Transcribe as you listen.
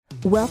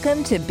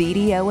Welcome to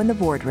BDO in the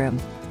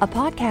Boardroom, a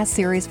podcast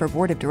series for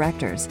board of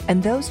directors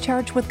and those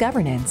charged with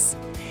governance.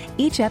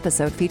 Each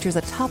episode features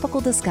a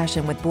topical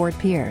discussion with board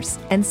peers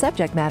and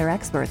subject matter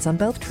experts on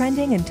both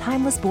trending and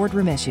timeless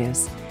boardroom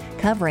issues,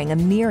 covering a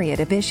myriad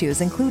of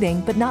issues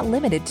including, but not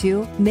limited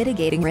to,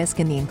 mitigating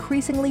risk in the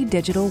increasingly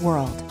digital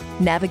world,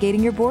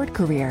 navigating your board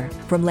career,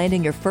 from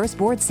landing your first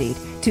board seat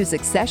to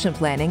succession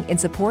planning in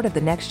support of the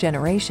next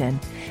generation,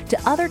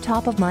 to other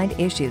top-of-mind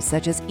issues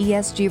such as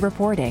ESG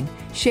reporting,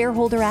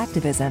 shareholder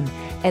activism,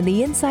 and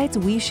the insights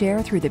we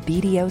share through the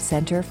BDO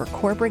Center for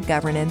Corporate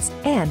Governance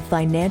and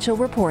Financial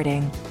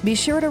Reporting. Be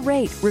sure to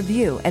rate,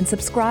 review, and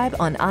subscribe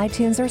on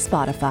iTunes or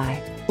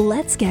Spotify.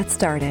 Let's get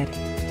started.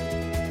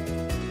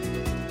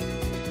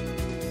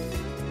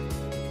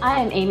 I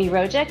am Amy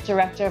Rojic,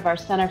 Director of our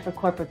Center for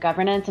Corporate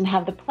Governance, and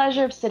have the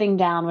pleasure of sitting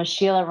down with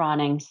Sheila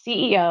Ronning,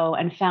 CEO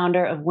and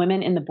founder of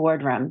Women in the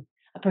Boardroom,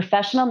 a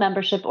professional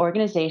membership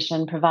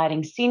organization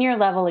providing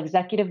senior-level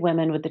executive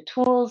women with the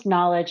tools,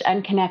 knowledge,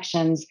 and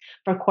connections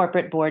for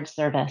corporate board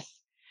service.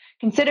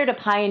 Considered a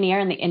pioneer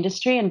in the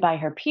industry and by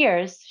her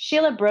peers,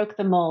 Sheila broke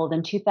the mold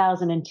in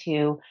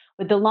 2002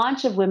 with the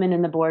launch of Women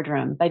in the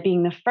Boardroom by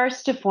being the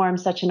first to form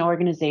such an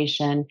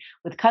organization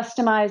with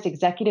customized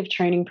executive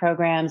training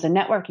programs and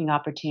networking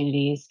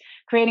opportunities,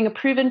 creating a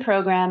proven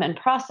program and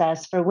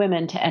process for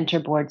women to enter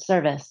board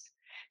service.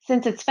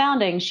 Since its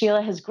founding,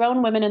 Sheila has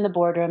grown Women in the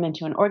Boardroom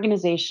into an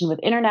organization with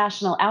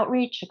international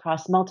outreach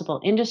across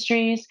multiple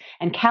industries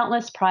and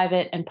countless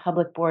private and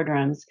public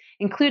boardrooms,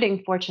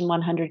 including Fortune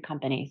 100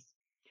 companies.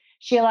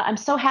 Sheila, I'm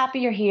so happy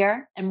you're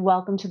here and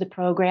welcome to the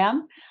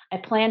program. I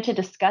plan to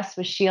discuss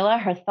with Sheila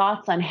her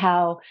thoughts on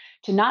how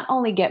to not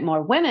only get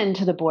more women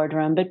to the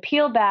boardroom, but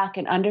peel back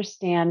and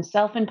understand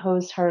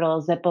self-imposed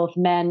hurdles that both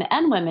men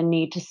and women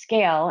need to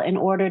scale in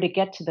order to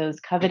get to those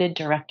coveted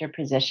director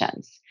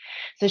positions.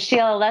 So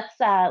Sheila, let's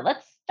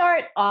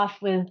start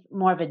off with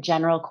more of a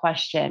general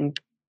question.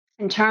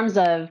 In terms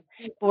of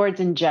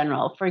boards in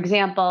general, for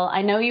example,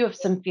 I know you have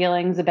some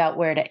feelings about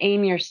where to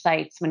aim your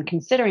sights when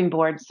considering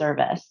board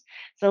service.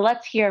 So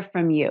let's hear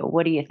from you.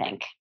 What do you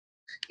think?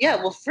 Yeah,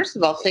 well, first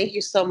of all, thank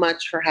you so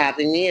much for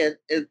having me.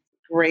 It's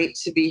great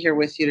to be here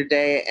with you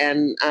today.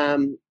 And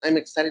I'm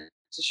excited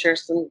to share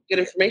some good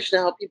information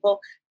to help people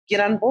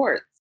get on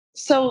board.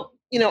 So,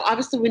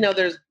 obviously we know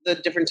there's the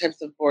different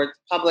types of boards,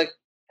 public,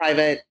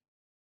 private,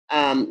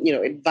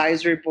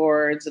 advisory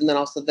boards, and then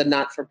also the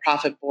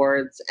not-for-profit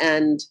boards.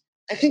 And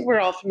I think we're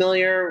all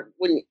familiar,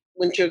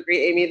 wouldn't you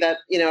agree, Amy, that,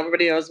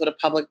 everybody knows what a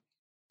public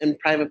and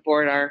private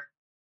board are?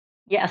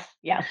 Yes.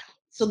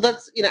 So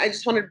I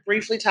just want to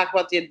briefly talk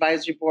about the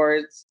advisory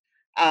boards,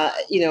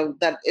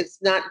 that it's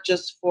not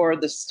just for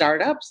the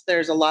startups.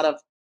 There's a lot of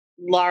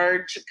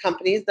large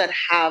companies that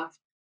have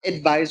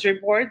advisory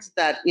boards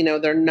that,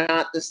 they're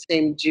not the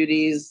same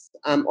duties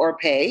or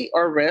pay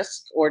or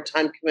risk or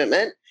time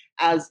commitment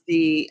as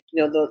the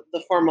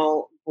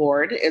formal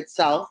board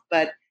itself,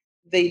 but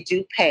they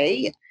do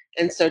pay.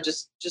 And so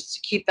just to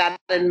keep that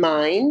in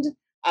mind,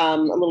 a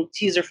little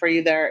teaser for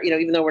you there,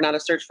 even though we're not a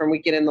search firm, we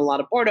get in a lot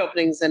of board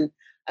openings. And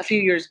a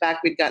few years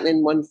back, we'd gotten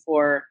in one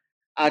for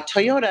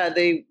Toyota.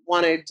 They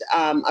wanted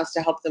us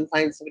to help them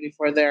find somebody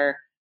for their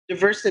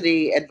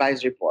diversity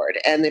advisory board,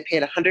 and they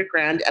paid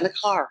 $100,000 and a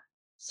car.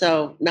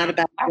 So not a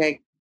bad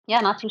gig.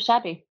 Yeah, not too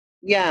shabby.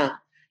 Yeah.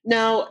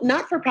 Now,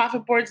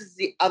 not-for-profit boards is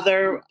the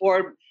other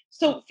board.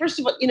 So first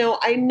of all,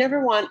 I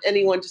never want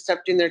anyone to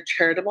stop doing their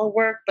charitable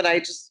work, but I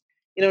just,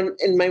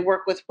 in my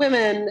work with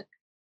women,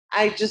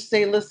 I just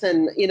say,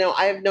 listen,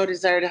 I have no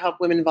desire to help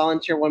women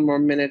volunteer one more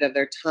minute of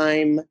their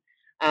time.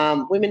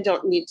 Women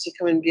don't need to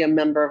come and be a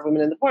member of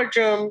Women in the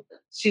Boardroom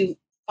to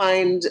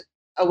find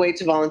a way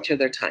to volunteer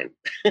their time.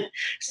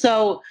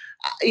 So,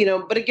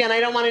 but again,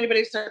 I don't want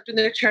anybody to start doing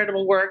their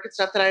charitable work. It's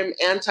not that I'm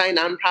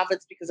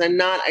anti-nonprofits, because I'm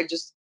not. I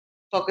just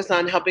focus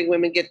on helping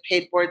women get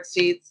paid board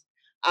seats.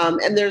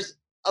 And there's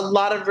a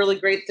lot of really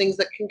great things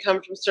that can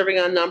come from serving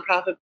on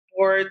nonprofit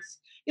boards.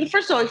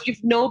 First of all, if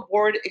you've no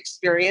board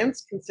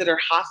experience, consider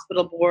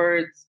hospital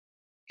boards,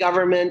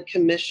 government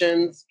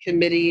commissions,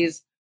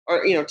 committees,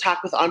 or,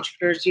 talk with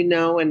entrepreneurs,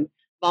 and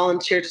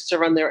volunteer to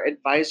serve on their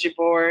advisory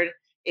board.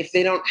 If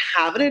they don't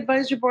have an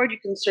advisory board, you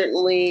can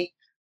certainly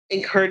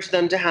encourage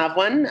them to have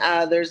one.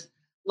 There's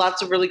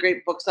lots of really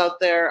great books out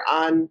there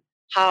on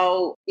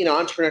how,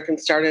 entrepreneur can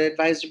start an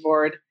advisory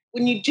board.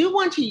 When you do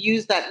want to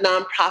use that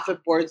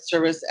nonprofit board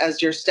service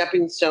as your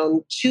stepping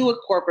stone to a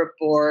corporate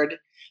board,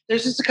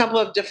 there's just a couple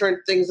of different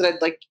things that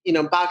I'd like,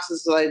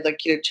 boxes that I'd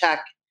like you to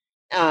check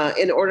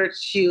in order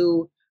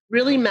to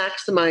really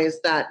maximize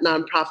that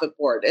nonprofit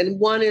board. And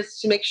one is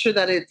to make sure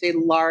that it's a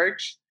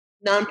large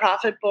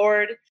nonprofit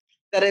board,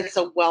 that it's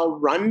a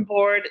well-run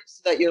board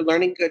so that you're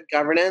learning good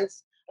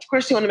governance. Of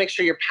course, you want to make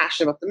sure you're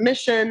passionate about the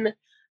mission.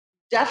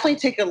 Definitely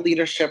take a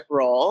leadership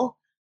role.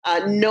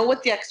 Know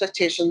what the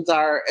expectations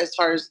are as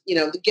far as,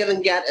 the give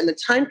and get and the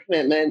time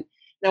commitment.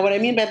 Now, what I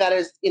mean by that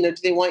is, do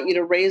they want you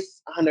to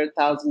raise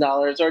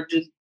 $100,000, or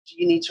do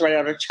you need to write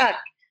out a check,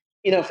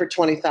 for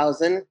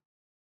 $20,000?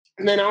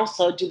 And then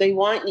also, do they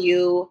want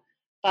you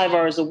 5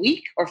 hours a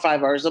week or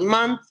 5 hours a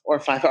month or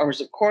 5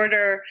 hours a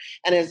quarter?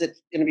 And is it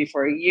going to be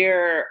for a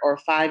year or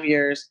 5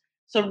 years?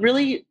 So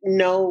really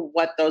know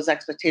what those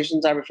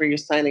expectations are before you're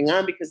signing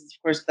on, because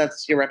of course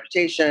that's your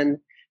reputation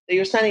that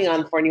you're signing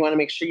on for, and you want to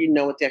make sure you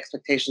know what the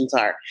expectations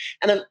are.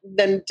 And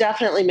then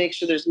definitely make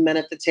sure there's men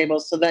at the table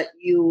so that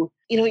you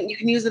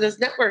can use it as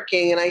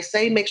networking. And I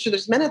say make sure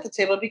there's men at the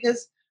table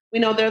because we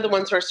know they're the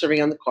ones who are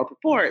serving on the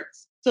corporate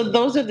boards. So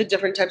those are the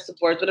different types of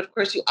boards. But of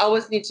course, you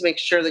always need to make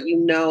sure that you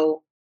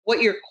know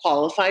what you're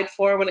qualified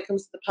for when it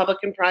comes to the public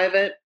and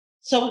private.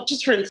 So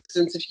just for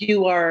instance,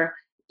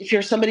 if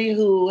you're somebody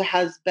who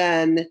has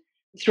been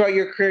throughout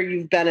your career,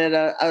 you've been at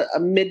a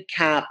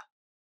mid-cap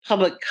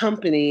public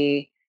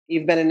company,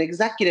 you've been an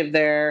executive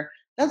there,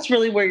 that's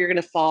really where you're going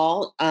to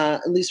fall,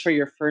 at least for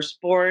your first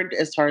board,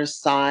 as far as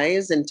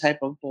size and type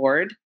of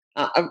board.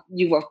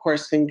 You, of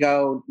course, can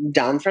go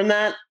down from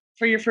that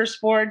for your first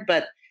board,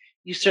 but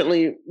you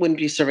certainly wouldn't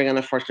be serving on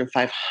a Fortune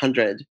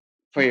 500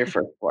 for your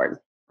first board.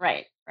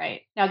 Right,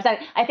 right. No,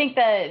 exactly. I think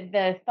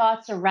the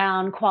thoughts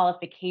around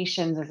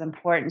qualifications is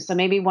important. So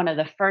maybe one of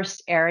the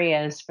first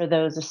areas for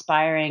those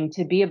aspiring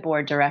to be a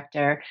board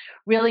director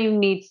really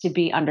needs to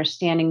be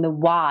understanding the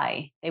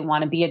why they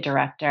want to be a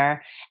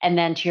director, and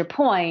then to your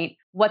point,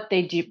 what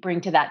they do bring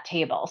to that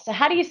table. So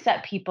how do you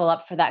set people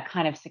up for that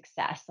kind of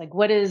success? Like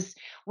what is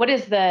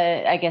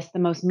the, I guess, the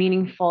most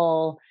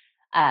meaningful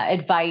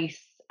advice,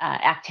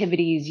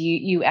 activities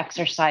you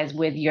exercise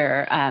with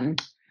your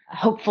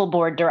hopeful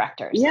board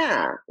directors?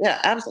 Yeah,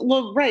 absolutely.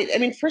 Well, right. I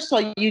mean, first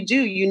of all,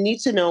 you need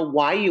to know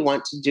why you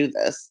want to do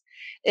this.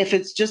 If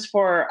it's just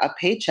for a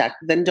paycheck,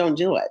 then don't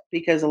do it,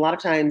 because a lot of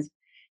times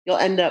you'll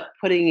end up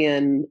putting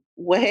in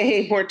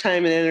way more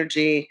time and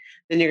energy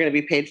than you're going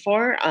to be paid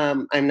for.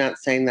 I'm not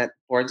saying that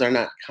boards are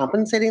not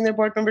compensating their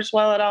board members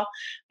well at all,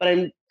 but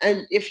and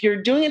if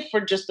you're doing it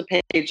for just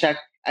the paycheck,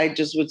 I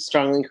just would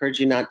strongly encourage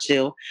you not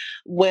to.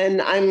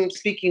 When I'm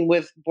speaking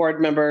with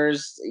board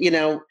members,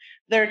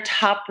 their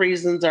top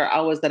reasons are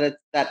always that it's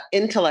that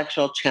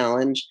intellectual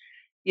challenge,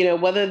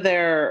 whether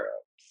they're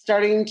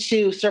starting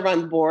to serve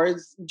on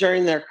boards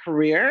during their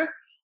career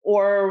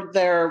or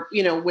they're,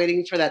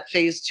 waiting for that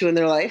phase two in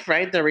their life,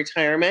 right? Their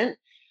retirement.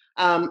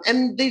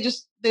 And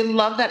they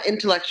love that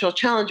intellectual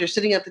challenge. You're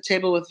sitting at the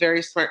table with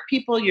very smart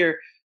people. You're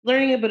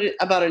learning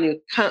about a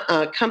new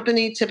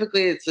company.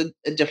 Typically, it's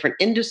a different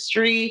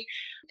industry.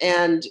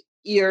 And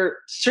you're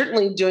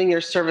certainly doing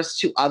your service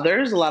to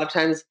others. A lot of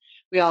times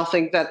we all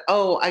think that,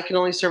 oh, I can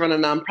only serve on a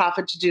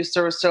nonprofit to do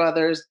service to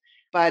others,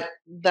 but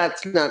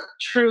that's not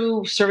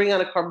true. Serving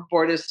on a corporate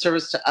board is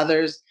service to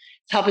others.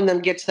 It's helping them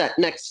get to that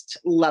next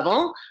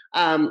level.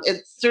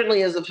 It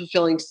certainly is a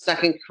fulfilling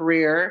second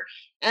career.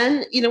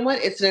 And you know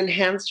what? It's an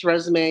enhanced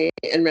resume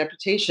and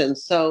reputation.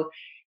 So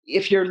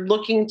if you're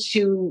looking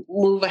to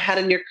move ahead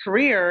in your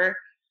career,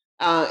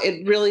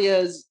 it really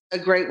is a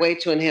great way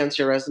to enhance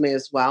your resume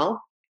as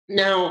well.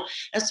 Now,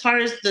 as far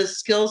as the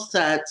skill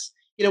sets,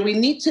 we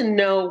need to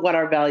know what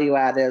our value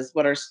add is,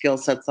 what our skill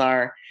sets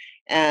are.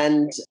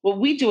 And what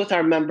we do with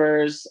our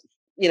members,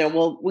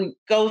 we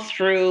go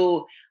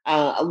through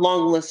a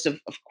long list of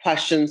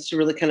questions to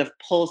really kind of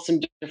pull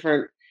some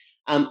different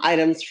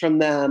items from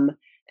them.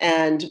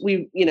 And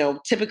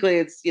typically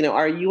it's,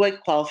 are you a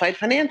qualified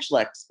financial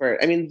expert?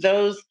 I mean,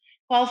 those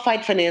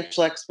qualified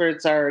financial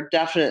experts are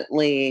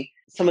definitely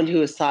someone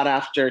who is sought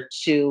after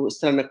to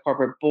sit on a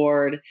corporate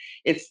board.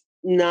 It's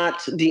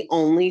not the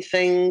only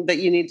thing that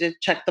you need to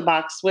check the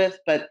box with,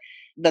 but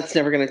that's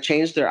never going to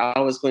change. They're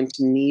always going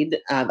to need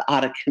the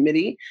audit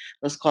committee,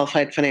 those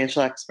qualified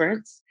financial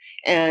experts.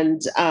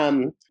 And,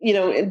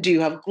 do you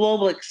have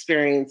global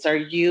experience?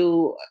 Have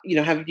you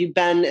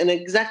been an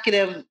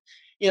executive,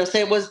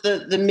 say it was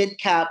the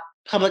mid-cap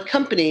public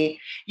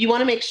company, you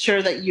want to make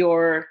sure that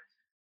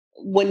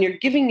when you're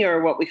giving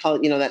your, what we call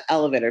it, that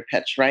elevator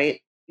pitch, right?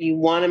 You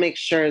want to make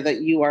sure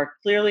that you are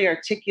clearly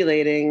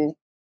articulating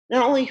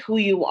not only who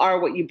you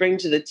are, what you bring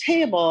to the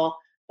table,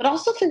 but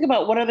also think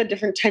about what are the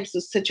different types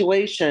of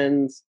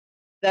situations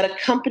that a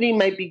company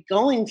might be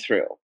going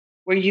through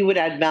where you would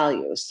add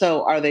value.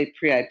 So are they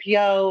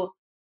pre-IPO?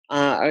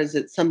 Or is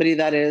it somebody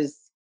that is,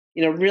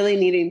 really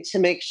needing to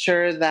make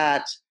sure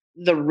that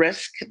the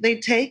risk they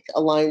take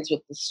aligns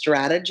with the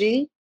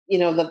strategy,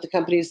 that the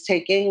company is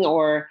taking?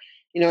 Or,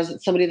 is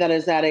it somebody that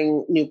is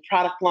adding new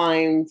product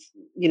lines?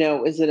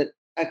 Is it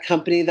a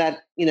company that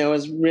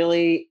is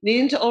really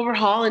needing to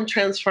overhaul and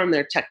transform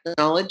their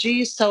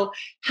technology? So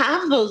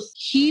have those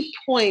key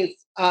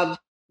points of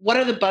what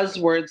are the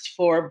buzzwords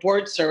for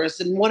board service,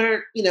 and what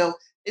are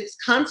it's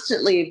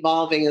constantly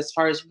evolving as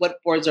far as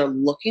what boards are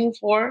looking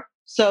for.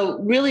 So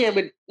really, I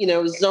would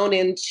zone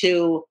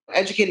into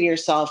educating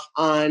yourself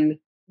on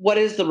what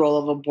is the role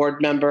of a board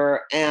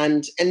member,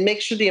 and make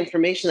sure the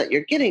information that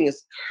you're getting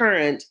is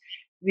current,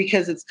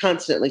 because it's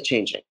constantly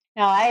changing.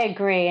 No, I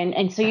agree.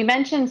 And so you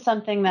mentioned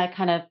something that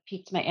kind of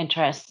piqued my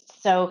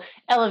interest. So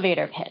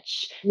elevator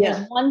pitch. Yeah.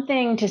 There's one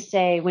thing to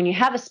say when you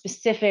have a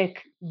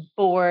specific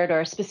board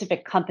or a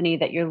specific company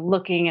that you're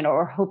looking at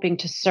or hoping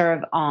to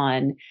serve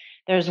on.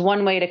 there's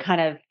one way to kind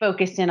of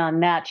focus in on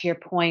that, to your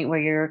point, where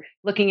you're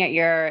looking at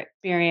your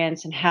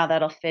experience and how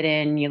that'll fit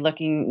in. You're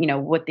looking,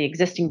 what the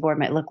existing board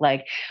might look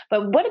like.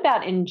 But what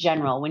about in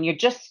general, when you're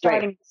just Right.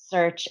 starting to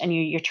search and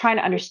you're trying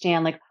to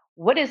understand, like,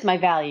 what is my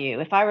value?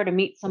 If I were to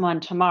meet someone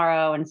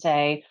tomorrow and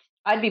say,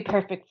 I'd be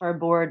perfect for a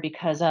board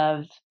because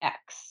of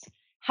X.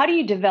 How do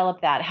you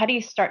develop that? How do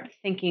you start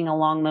thinking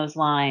along those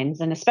lines?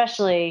 And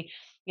especially,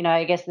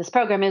 I guess this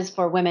program is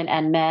for women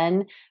and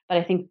men, but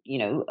I think,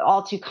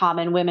 all too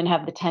common, women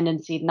have the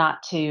tendency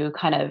not to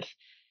kind of,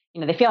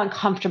 they feel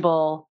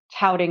uncomfortable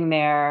touting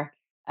their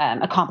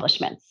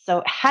accomplishments.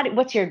 So,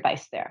 what's your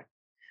advice there?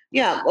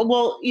 Yeah,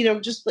 well,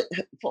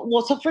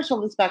 so first of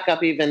all, let's back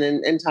up even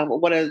and talk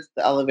about what is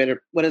an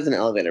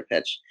elevator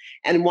pitch,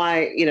 and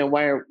why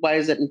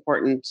is it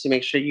important to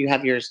make sure you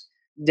have yours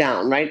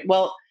down, right?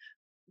 Well,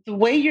 the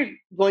way you're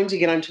going to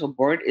get onto a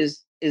board is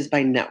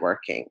by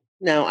networking.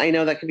 Now, I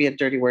know that could be a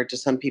dirty word to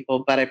some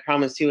people, but I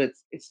promise you,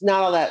 it's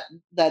not all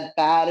that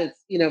bad. It's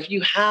if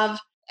you have,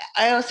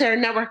 I always say our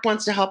network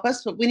wants to help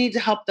us, but we need to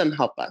help them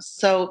help us.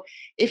 So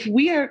if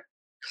we are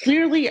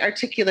clearly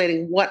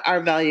articulating what our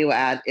value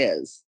add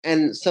is,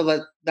 and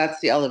so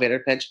that's the elevator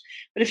pitch.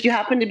 But if you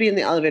happen to be in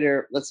the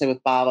elevator, let's say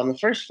with Bob on the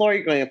first floor,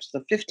 you're going up to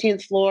the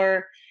 15th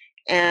floor,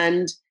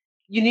 and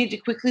you need to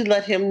quickly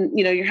let him,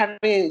 you're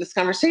having this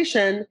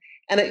conversation,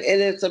 and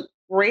it's a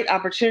great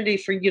opportunity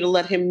for you to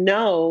let him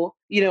know,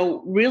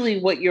 really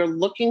what you're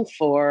looking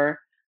for.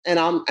 And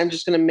I'm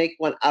just going to make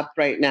one up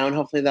right now, and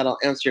hopefully that'll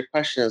answer your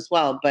question as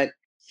well. But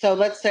so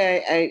let's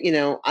say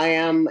I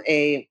am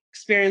a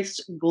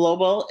experienced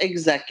global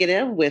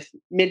executive with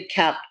mid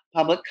cap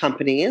public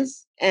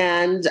companies,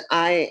 and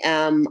I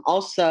am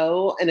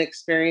also an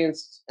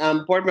experienced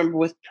board member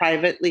with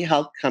privately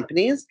held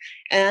companies,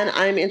 and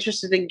I'm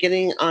interested in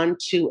getting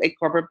onto a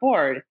corporate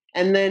board.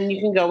 And then you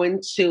can go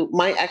into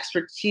my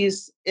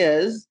expertise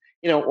is,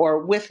 or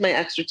with my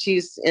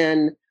expertise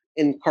in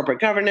corporate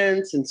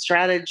governance and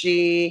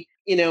strategy,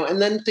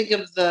 and then think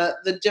of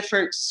the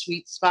different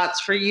sweet spots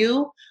for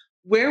you.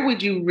 Where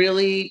would you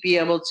really be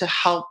able to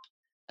help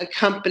a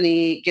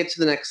company get to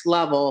the next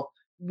level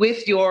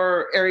with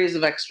your areas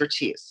of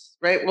expertise,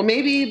 right? Well,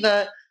 maybe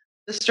the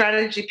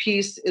strategy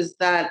piece is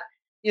that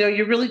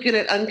you're really good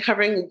at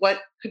uncovering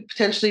what could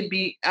potentially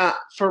be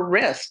for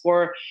risk,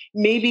 or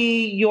maybe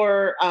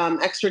your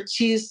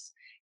expertise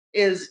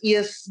is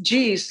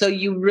ESG. So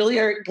you really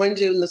are going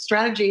to, in the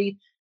strategy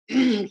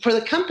for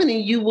the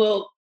company, you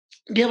will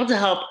be able to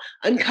help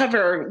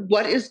uncover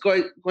what is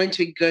going to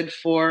be good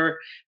for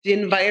the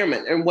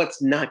environment and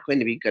what's not going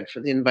to be good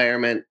for the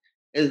environment,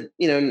 is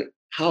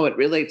how it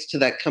relates to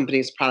that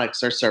company's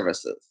products or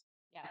services.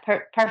 Yeah,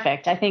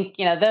 perfect. I think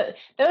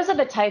those are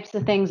the types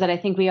of things that I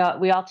think we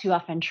all too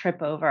often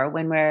trip over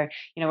when we're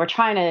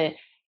trying to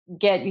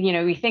get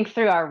we think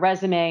through our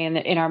resume and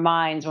in our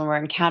minds when we're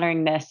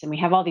encountering this, and we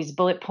have all these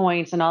bullet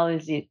points and all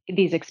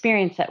these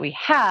experience that we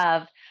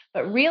have,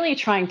 but really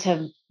trying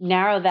to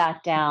narrow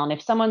that down.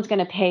 If someone's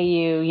going to pay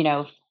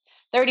you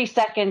 30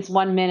 seconds,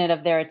 1 minute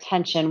of their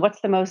attention,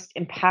 what's the most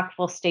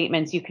impactful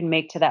statements you can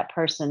make to that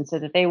person so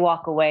that they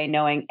walk away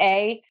knowing,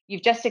 A,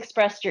 you've just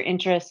expressed your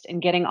interest in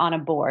getting on a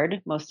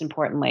board, most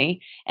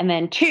importantly, and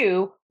then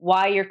two,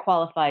 why you're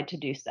qualified to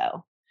do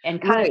so.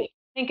 And kind of Right.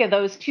 think of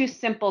those two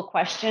simple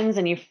questions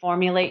and you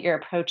formulate your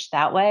approach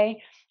that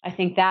way. I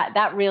think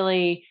that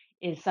really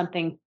is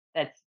something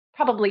that's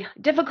probably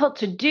difficult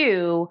to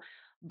do,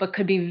 but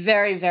could be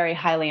very, very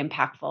highly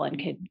impactful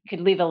and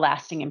could leave a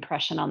lasting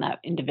impression on that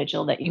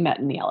individual that you met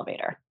in the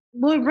elevator.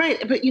 Well, right.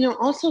 But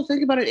also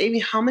think about it, Amy.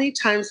 How many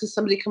times has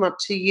somebody come up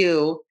to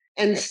you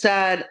and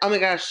said, "Oh my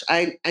gosh,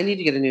 I need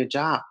to get a new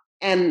job,"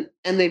 and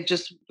they've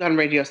just gone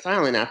radio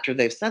silent after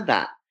they've said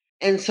that,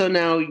 and so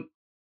now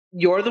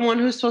you're the one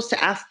who's supposed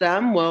to ask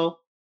them, "Well,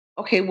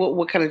 okay,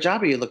 what kind of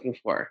job are you looking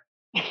for?"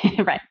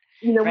 Right.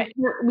 Right.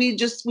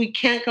 We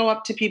can't go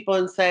up to people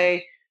and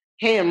say,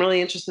 "Hey, I'm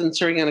really interested in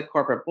serving on a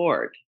corporate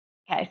board."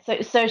 Okay.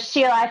 So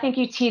Sheila, I think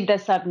you teed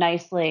this up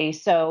nicely.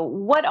 So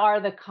what are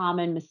the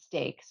common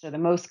mistakes, or the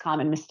most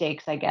common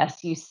mistakes, I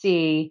guess, you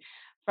see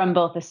from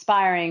both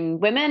aspiring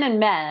women and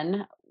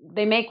men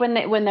they make when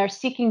they're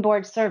seeking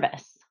board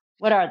service?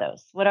 What are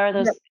those? What are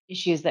those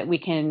issues that we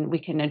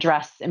can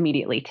address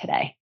immediately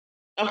today?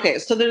 Okay,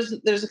 so there's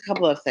a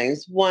couple of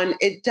things. One,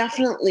 it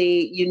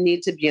definitely, you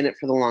need to be in it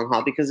for the long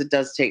haul because it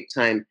does take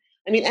time.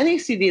 I mean,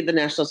 NACD, the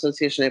National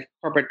Association of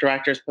Corporate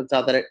Directors, puts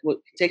out that it will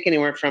take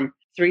anywhere from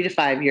 3 to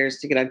 5 years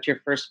to get onto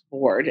your first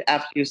board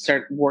after you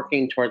start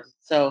working towards it.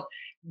 So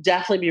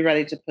definitely be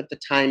ready to put the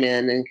time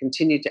in and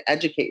continue to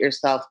educate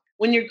yourself.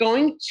 When you're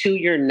going to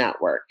your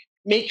network,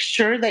 make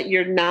sure that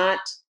you're not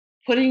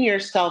putting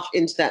yourself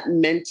into that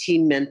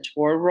mentee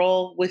mentor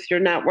role with your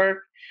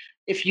network.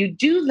 If you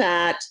do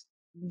that,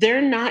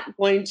 they're not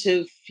going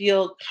to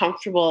feel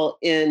comfortable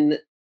in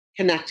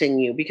connecting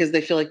you because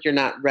they feel like you're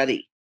not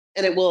ready.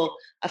 And it will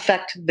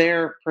affect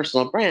their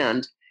personal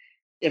brand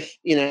if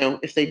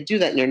they do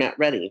that and you're not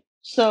ready.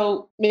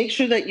 So make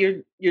sure that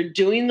you're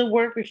doing the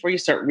work before you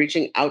start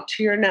reaching out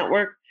to your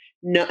network.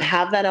 No,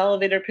 have that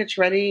elevator pitch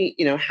ready,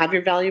 have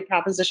your value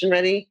proposition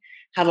ready.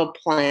 have a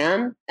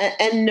plan,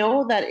 and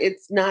know that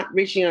it's not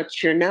reaching out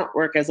to your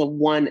network as a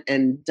one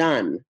and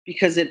done,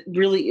 because it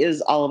really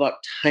is all about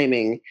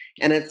timing,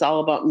 and it's all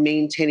about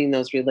maintaining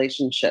those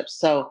relationships.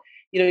 So,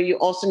 you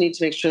also need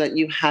to make sure that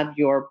you have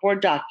your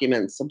board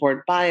documents, a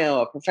board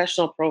bio, a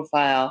professional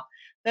profile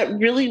that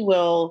really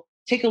will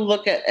take a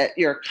look at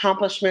your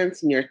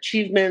accomplishments and your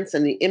achievements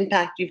and the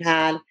impact you've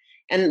had.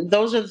 And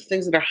those are the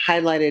things that are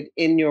highlighted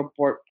in your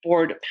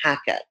board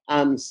packet.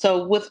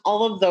 So with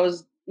all of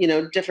those,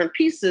 different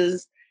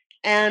pieces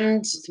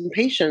and some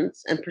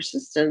patience and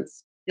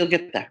persistence, you'll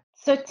get there.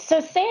 So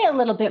say a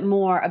little bit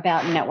more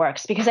about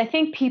networks, because I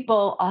think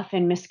people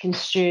often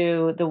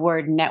misconstrue the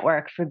word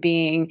network for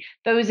being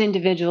those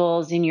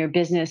individuals in your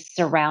business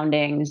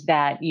surroundings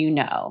that you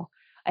know.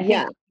 I think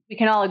Yeah, we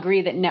can all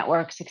agree that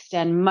networks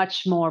extend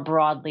much more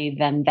broadly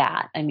than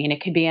that. I mean,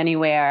 it could be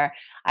anywhere.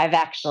 I've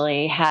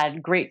actually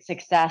had great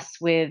success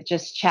with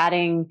just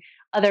chatting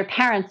other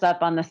parents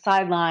up on the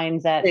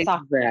sidelines at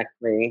soccer,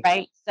 exactly.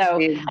 right? So, I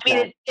mean,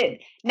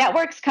 Exactly.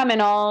 networks come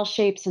in all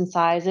shapes and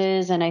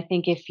sizes, and I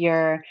think if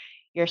you're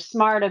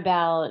smart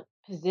about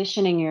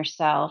positioning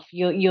yourself,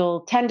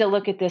 you'll tend to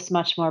look at this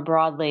much more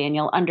broadly, and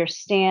you'll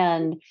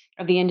understand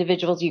of the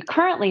individuals you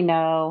currently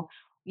know.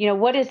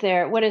 What is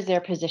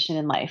their position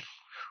in life?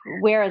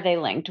 Where are they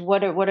linked?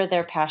 What are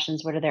their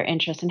passions? What are their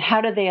interests? And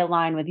how do they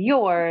align with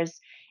yours?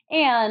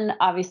 And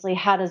obviously,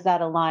 how does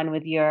that align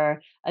with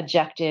your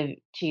objective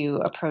to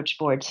approach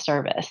board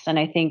service? And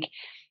I think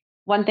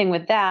one thing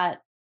with that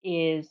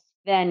is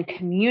then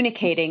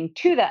communicating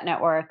to that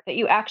network that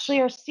you actually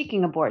are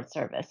seeking a board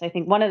service. I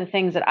think one of the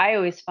things that I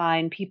always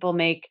find people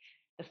make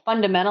the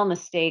fundamental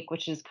mistake,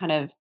 which is kind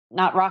of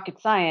not rocket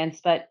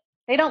science, but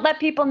they don't let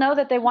people know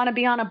that they want to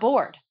be on a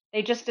board.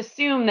 They just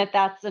assume that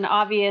that's an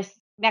obvious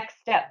next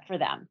step for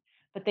them,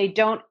 but they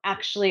don't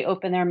actually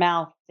open their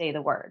mouth, say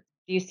the word.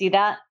 Do you see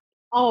that?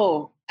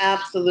 Oh,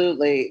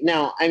 absolutely.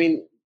 No, I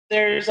mean,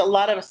 there's a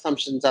lot of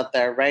assumptions out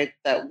there, right?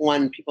 That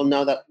one, people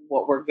know that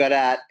what we're good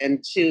at,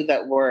 and two,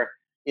 that we're,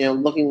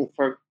 looking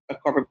for a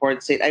corporate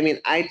board seat. I mean,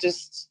 I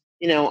just,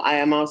 I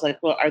am always like,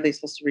 well, are they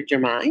supposed to read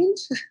your mind?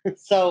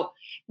 So,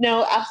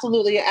 no,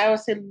 absolutely. I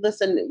always say,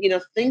 listen,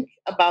 think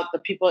about the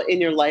people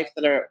in your life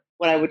that are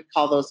what I would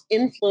call those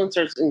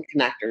influencers and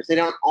connectors. They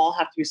don't all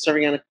have to be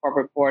serving on a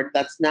corporate board.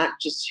 That's not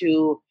just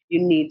who you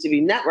need to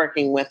be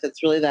networking with.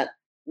 It's really that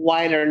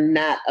wider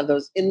net of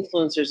those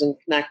influencers and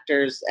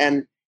connectors.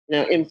 And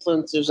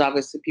influencers,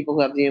 obviously people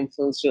who have the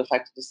influence to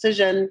affect a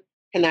decision.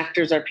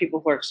 Connectors are people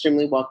who are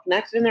extremely well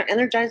connected, and they're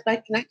energized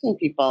by connecting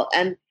people,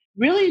 and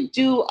really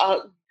do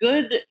a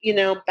good,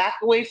 back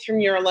away from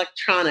your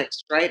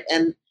electronics, right?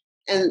 And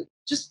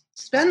just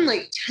spend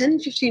like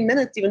 10, 15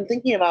 minutes even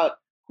thinking about,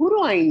 who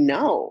do I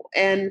know?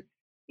 And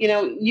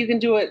you can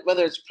do it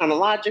whether it's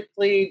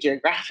chronologically,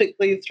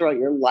 geographically, throughout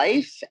your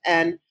life.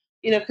 And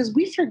because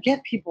we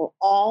forget people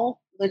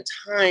all the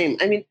time.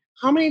 I mean,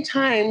 how many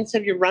times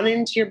have you run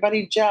into your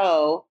buddy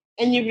Joe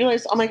and you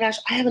realize, oh my gosh,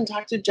 I haven't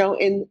talked to Joe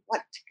in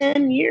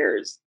 10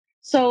 years?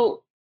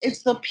 So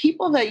it's the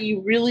people that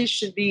you really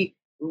should be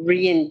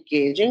re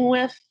engaging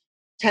with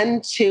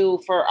tend to,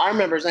 for our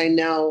members, I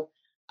know,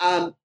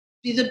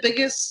 be the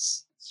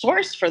biggest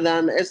source for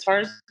them as far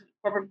as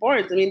corporate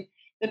boards. I mean,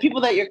 the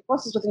people that you're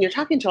closest with and you're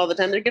talking to all the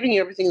time, they're giving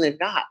you everything they've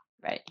got.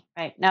 Right,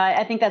 right. No,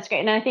 I think that's great.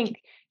 And I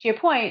think to your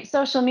point,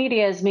 social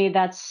media has made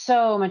that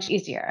so much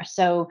easier.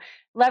 So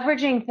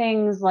leveraging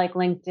things like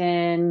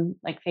LinkedIn,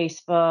 like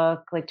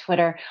Facebook, like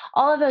Twitter,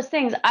 all of those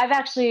things, I've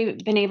actually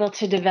been able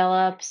to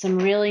develop some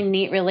really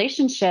neat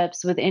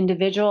relationships with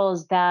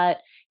individuals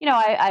that,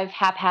 I've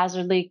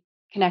haphazardly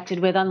connected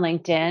with on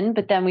LinkedIn,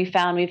 but then we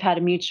found we've had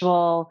a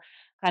mutual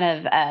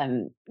kind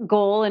of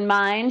goal in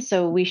mind.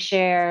 So we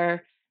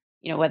share,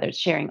 whether it's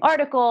sharing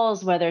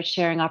articles, whether it's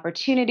sharing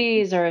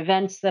opportunities or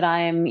events that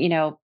I'm,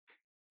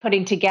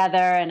 putting together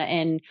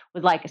and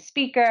would like a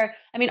speaker.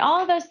 I mean,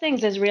 all of those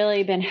things has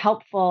really been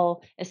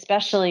helpful,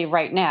 especially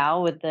right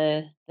now with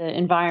the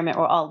environment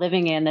we're all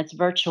living in that's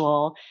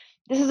virtual.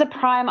 This is a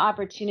prime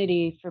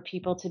opportunity for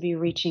people to be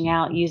reaching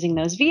out using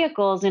those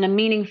vehicles in a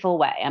meaningful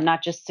way. I'm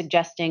not just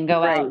suggesting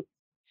go Right. out,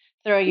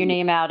 throw your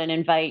name out and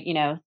invite,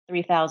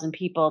 3,000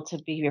 people to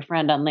be your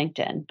friend on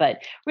LinkedIn,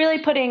 but really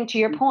putting, to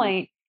your Mhm.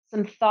 point,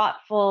 some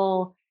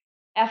thoughtful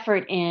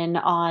effort in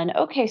on,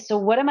 okay, so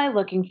what am I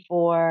looking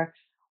for?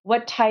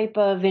 What type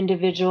of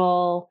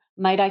individual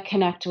might I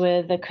connect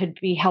with that could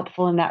be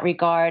helpful in that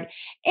regard?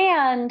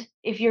 And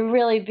if you're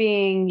really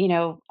being,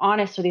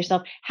 honest with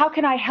yourself, how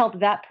can I help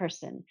that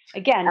person?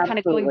 Again, kind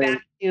of going Absolutely.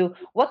 back to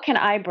what can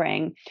I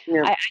bring?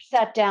 Yeah. I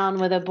sat down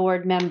with a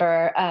board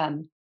member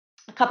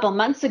a couple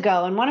months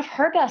ago, and one of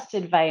her best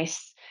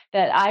advice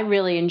that I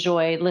really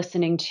enjoyed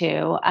listening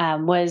to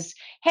was,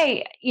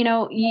 "Hey, you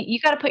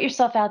got to put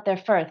yourself out there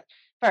first.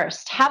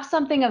 First, have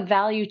something of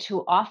value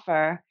to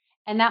offer,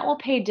 and that will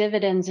pay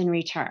dividends in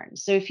return.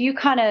 So if you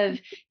kind of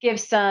give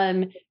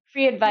some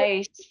free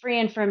advice, free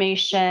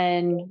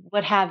information,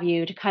 what have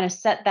you, to kind of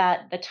set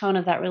the tone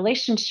of that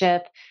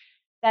relationship,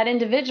 that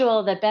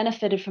individual that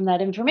benefited from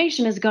that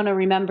information is going to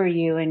remember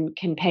you and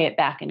can pay it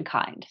back in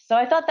kind. So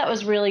I thought that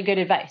was really good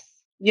advice.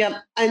 Yep.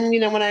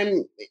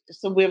 And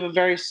so we have a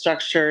very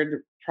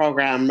structured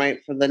program, right,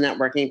 for the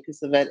networking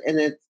piece of it.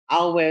 And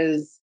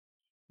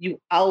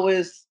you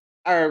always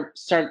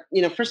first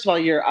of all,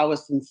 you're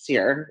always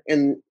sincere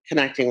in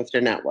connecting with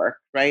your network,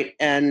 right?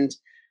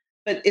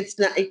 But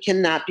it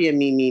cannot be a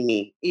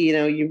me.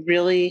 You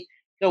really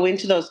go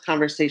into those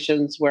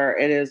conversations where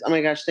it is, oh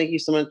my gosh, thank you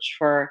so much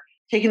for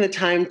taking the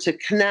time to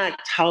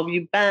connect. How have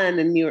you been?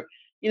 And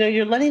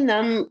you're letting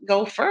them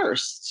go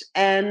first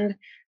and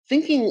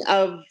thinking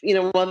of,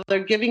 while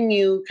they're giving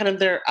you kind of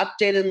their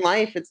update in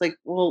life, it's like,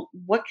 well,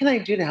 what can I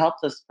do to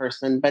help this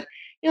person? But,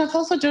 it's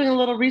also doing a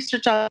little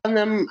research on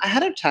them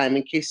ahead of time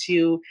in case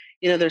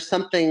there's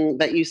something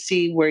that you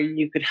see where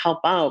you could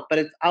help out, but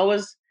it's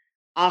always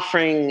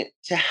offering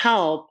to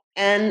help.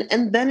 And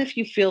then if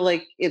you feel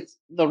like it's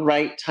the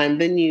right time,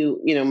 then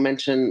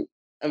mention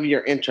of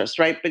your interest,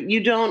 right? But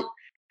you don't,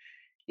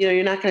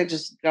 you're not going to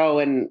just go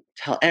and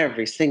tell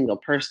every single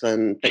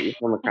person that you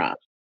come across.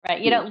 Right.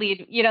 You don't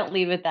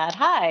lead with that.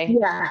 Hi.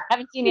 Yeah.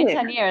 Haven't seen you in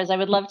 10 years. I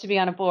would love to be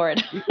on a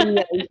board.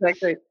 Yeah,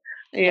 exactly.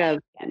 Yeah.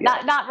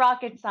 Not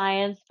rocket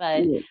science,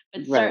 but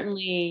Right.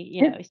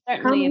 certainly,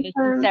 certainly the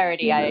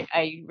sincerity I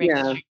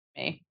rings true to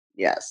me.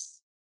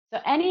 Yes. So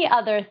any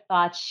other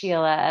thoughts,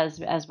 Sheila,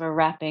 as we're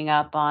wrapping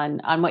up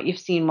on what you've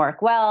seen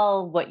work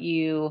well, what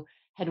you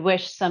had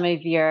wished some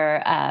of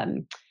your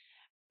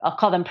I'll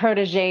call them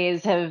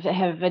proteges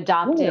have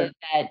adopted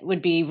that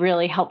would be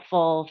really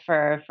helpful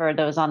for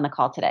those on the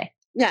call today?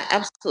 Yeah,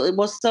 absolutely.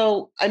 Well,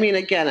 so,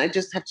 again, I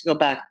just have to go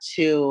back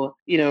to,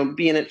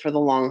 be in it for the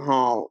long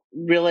haul,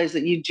 realize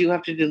that you do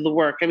have to do the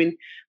work. When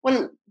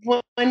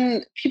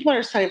people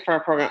are signing up for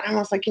our program, I'm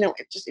almost like,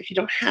 if you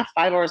don't have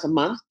 5 hours a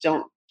month,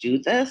 don't do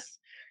this.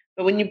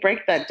 But when you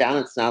break that down,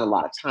 it's not a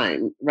lot of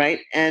time,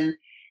 right? And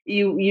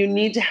you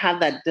need to have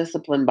that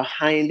discipline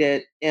behind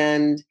it.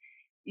 And,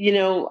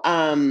 you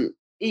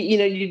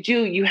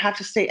have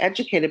to stay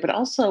educated, but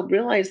also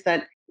realize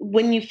that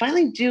when you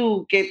finally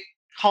do get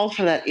called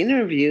for that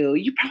interview,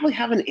 you probably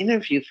haven't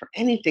interviewed for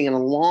anything in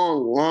a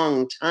long,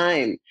 long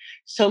time.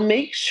 So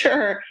make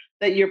sure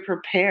that you're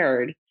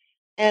prepared.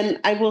 And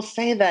I will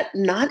say that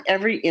not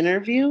every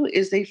interview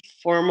is a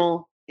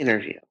formal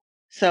interview.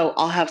 So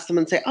I'll have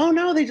someone say, oh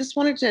no, they just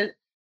wanted to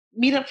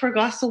meet up for a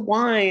glass of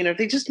wine, or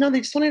they just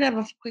wanted to have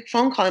a quick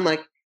phone call. I'm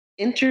like,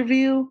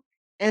 interview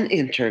and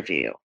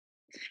interview.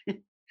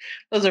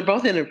 Those are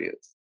both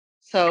interviews.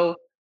 So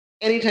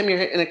anytime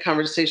you're in a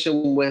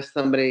conversation with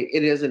somebody,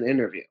 it is an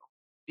interview.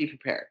 Be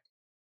prepared.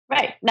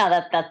 Right. No,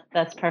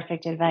 that's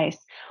perfect advice.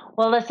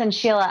 Well, listen,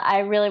 Sheila, I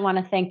really want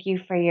to thank you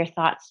for your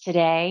thoughts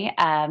today.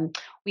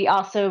 We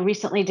also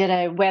recently did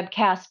a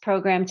webcast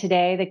program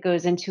today that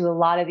goes into a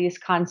lot of these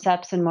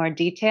concepts in more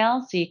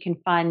detail. So you can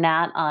find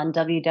that on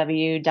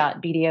www.bdo.com,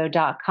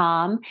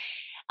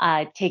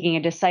 taking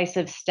a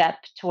decisive step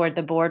toward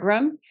the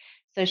boardroom.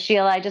 So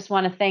Sheila, I just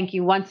want to thank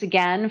you once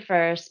again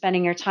for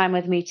spending your time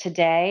with me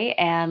today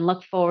and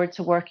look forward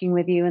to working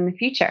with you in the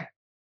future.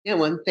 Yeah,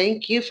 well,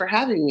 thank you for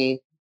having me.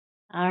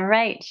 All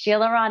right.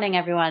 Sheila Ronning,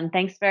 everyone.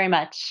 Thanks very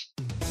much.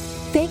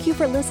 Thank you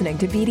for listening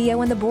to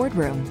BDO in the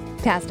Boardroom.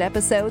 Past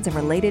episodes and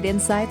related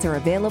insights are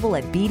available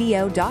at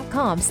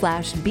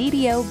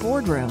bdo.com/BDO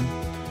Boardroom.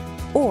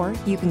 Or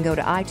you can go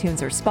to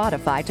iTunes or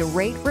Spotify to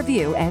rate,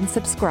 review, and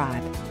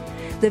subscribe.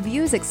 The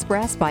views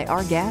expressed by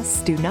our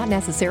guests do not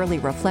necessarily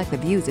reflect the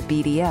views of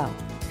BDO.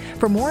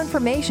 For more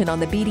information on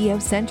the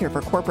BDO Center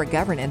for Corporate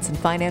Governance and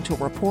Financial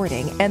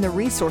Reporting and the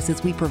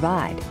resources we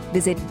provide,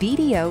 visit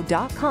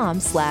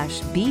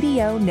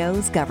bdo.com/BDO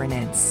Knows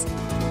Governance.